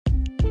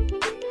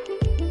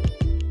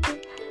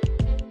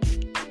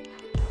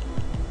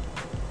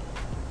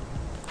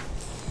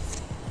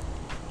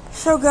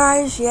So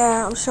guys,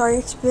 yeah, I'm sorry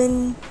it's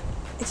been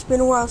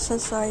a while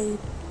since I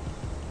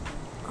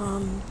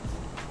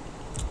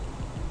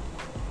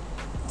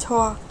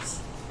talked.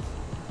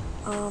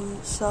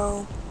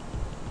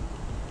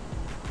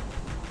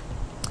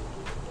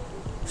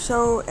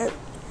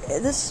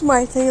 This is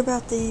my thing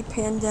about the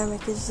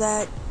pandemic is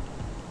that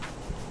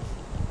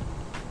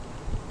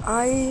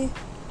I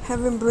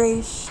have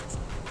embraced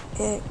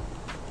it,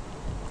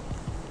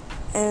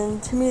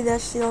 and to me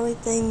that's the only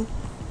thing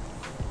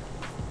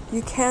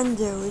you can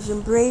do is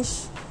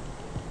embrace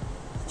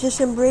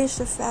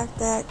the fact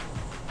that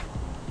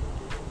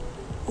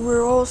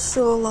we're all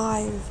still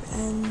alive,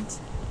 and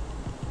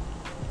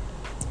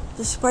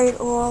despite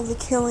all the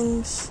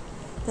killings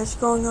that's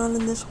going on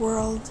in this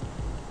world,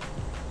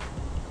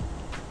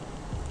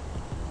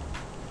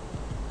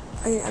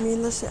 I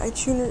mean, listen, I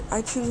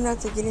choose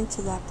not to get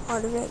into that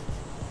part of it,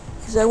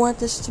 because I want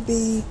this to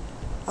be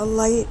a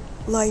light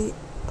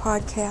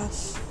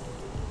podcast,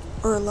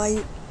 or a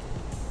light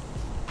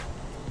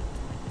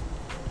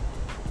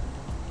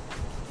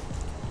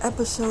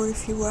episode,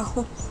 if you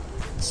will.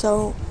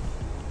 So,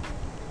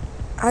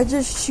 I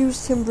just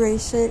choose to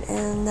embrace it,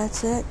 and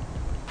that's it.